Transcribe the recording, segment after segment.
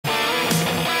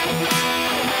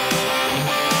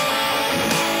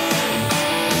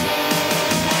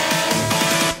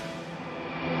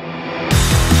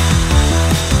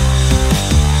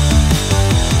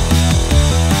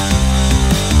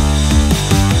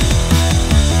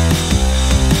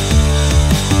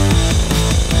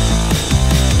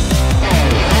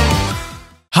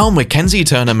How Mackenzie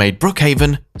Turner made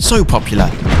Brookhaven so popular.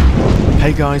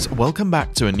 Hey guys, welcome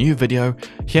back to a new video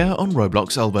here on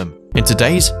Roblox 𝗶𝗶𝗀. In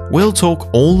today's, we'll talk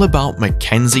all about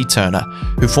Mackenzie Turner,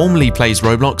 who formerly plays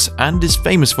Roblox and is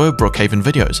famous for her Brookhaven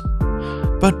videos.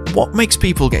 But what makes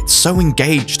people get so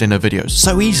engaged in her videos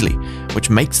so easily,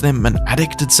 which makes them an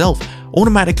addict itself,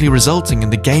 automatically resulting in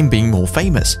the game being more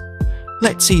famous?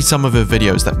 Let's see some of her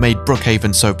videos that made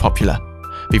Brookhaven so popular.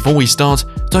 Before we start,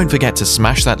 don't forget to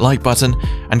smash that like button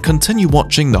and continue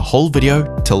watching the whole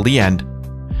video till the end.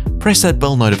 Press that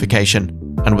bell notification,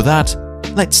 and with that,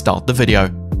 let's start the video.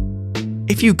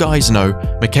 If you guys know,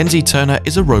 Mackenzie Turner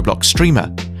is a Roblox streamer.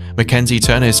 Mackenzie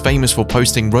Turner is famous for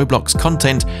posting Roblox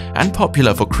content and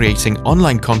popular for creating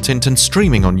online content and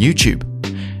streaming on YouTube.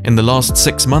 In the last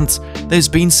 6 months, there's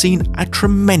been seen a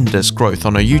tremendous growth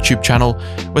on her YouTube channel,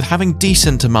 with having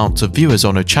decent amounts of viewers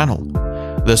on her channel.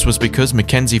 This was because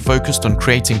Mackenzie focused on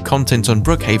creating content on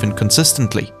Brookhaven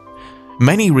consistently.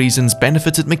 Many reasons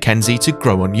benefited Mackenzie to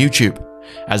grow on YouTube,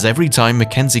 as every time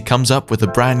Mackenzie comes up with a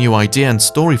brand new idea and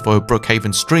story for her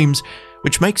Brookhaven streams,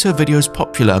 which makes her videos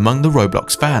popular among the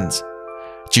Roblox fans.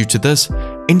 Due to this,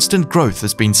 instant growth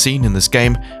has been seen in this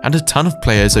game, and a ton of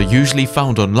players are usually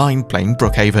found online playing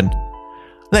Brookhaven.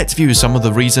 Let's view some of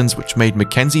the reasons which made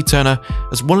Mackenzie Turner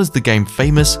as well as the game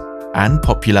famous and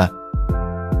popular.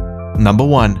 Number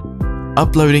 1.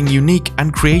 Uploading unique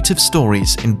and creative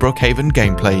stories in Brookhaven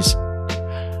gameplays.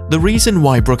 The reason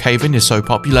why Brookhaven is so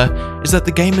popular is that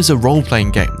the game is a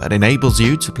role-playing game that enables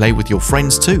you to play with your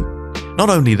friends too. Not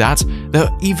only that, there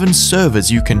are even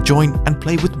servers you can join and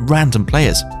play with random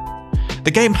players.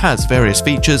 The game has various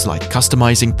features like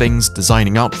customizing things,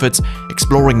 designing outfits,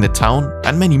 exploring the town,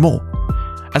 and many more.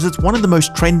 As it's one of the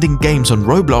most trending games on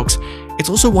Roblox, it's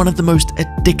also one of the most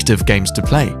addictive games to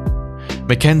play.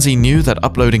 Mackenzie knew that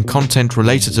uploading content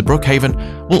related to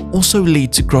Brookhaven will also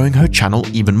lead to growing her channel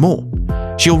even more.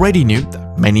 She already knew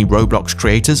that many Roblox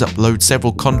creators upload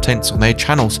several contents on their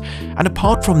channels, and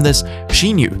apart from this,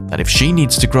 she knew that if she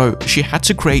needs to grow, she had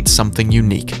to create something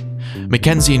unique.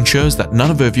 Mackenzie ensures that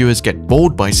none of her viewers get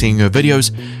bored by seeing her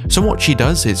videos, so what she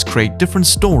does is create different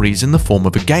stories in the form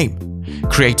of a game,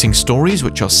 creating stories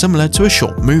which are similar to a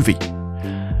short movie.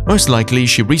 Most likely,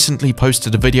 she recently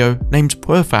posted a video named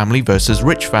Poor Family vs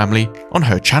Rich Family on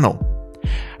her channel.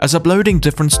 As uploading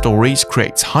different stories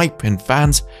creates hype in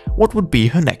fans, what would be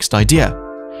her next idea?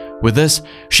 With this,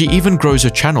 she even grows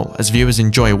her channel as viewers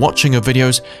enjoy watching her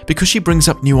videos because she brings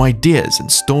up new ideas and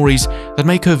stories that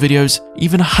make her videos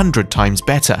even 100 times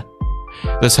better.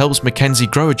 This helps Mackenzie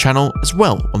grow her channel as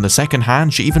well. On the second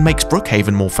hand, she even makes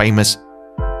Brookhaven more famous.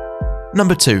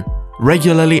 Number 2.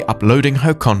 Regularly uploading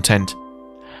her content.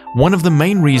 One of the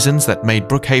main reasons that made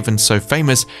Brookhaven so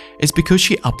famous is because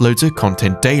she uploads her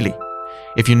content daily.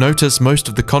 If you notice, most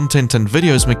of the content and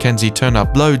videos Mackenzie Turner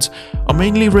uploads are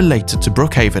mainly related to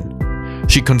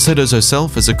Brookhaven. She considers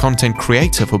herself as a content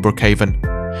creator for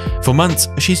Brookhaven. For months,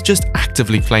 she's just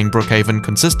actively playing Brookhaven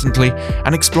consistently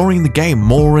and exploring the game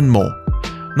more and more.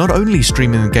 Not only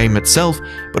streaming the game itself,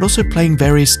 but also playing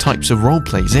various types of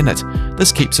roleplays in it.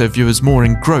 This keeps her viewers more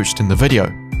engrossed in the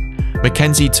video.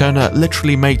 Mackenzie Turner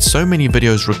literally made so many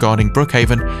videos regarding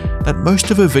Brookhaven that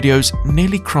most of her videos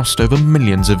nearly crossed over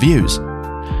millions of views.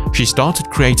 She started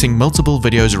creating multiple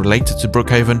videos related to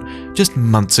Brookhaven just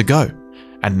months ago,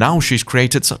 and now she's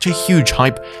created such a huge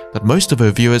hype that most of her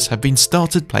viewers have been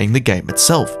started playing the game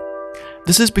itself.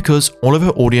 This is because all of her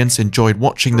audience enjoyed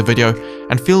watching the video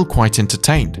and feel quite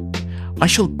entertained. I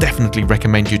shall definitely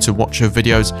recommend you to watch her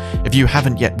videos if you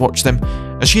haven't yet watched them,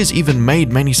 as she has even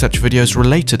made many such videos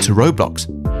related to Roblox.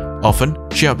 Often,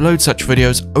 she uploads such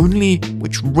videos only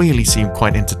which really seem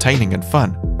quite entertaining and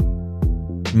fun.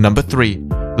 Number 3.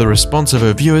 The response of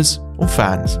her viewers or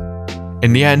fans.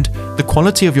 In the end, the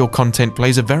quality of your content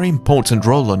plays a very important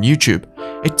role on YouTube.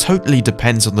 It totally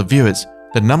depends on the viewers.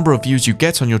 The number of views you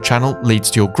get on your channel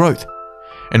leads to your growth.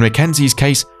 In Mackenzie's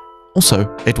case,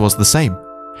 also, it was the same.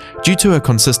 Due to her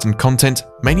consistent content,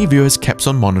 many viewers kept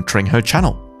on monitoring her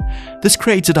channel. This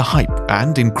created a hype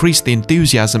and increased the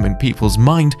enthusiasm in people's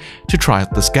mind to try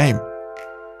out this game.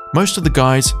 Most of the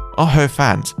guys are her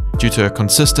fans due to her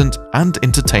consistent and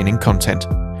entertaining content.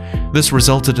 This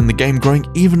resulted in the game growing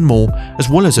even more, as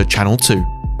well as her channel too.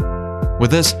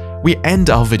 With this, we end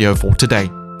our video for today.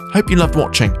 Hope you loved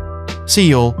watching. See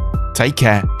you all, take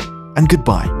care, and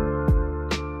goodbye.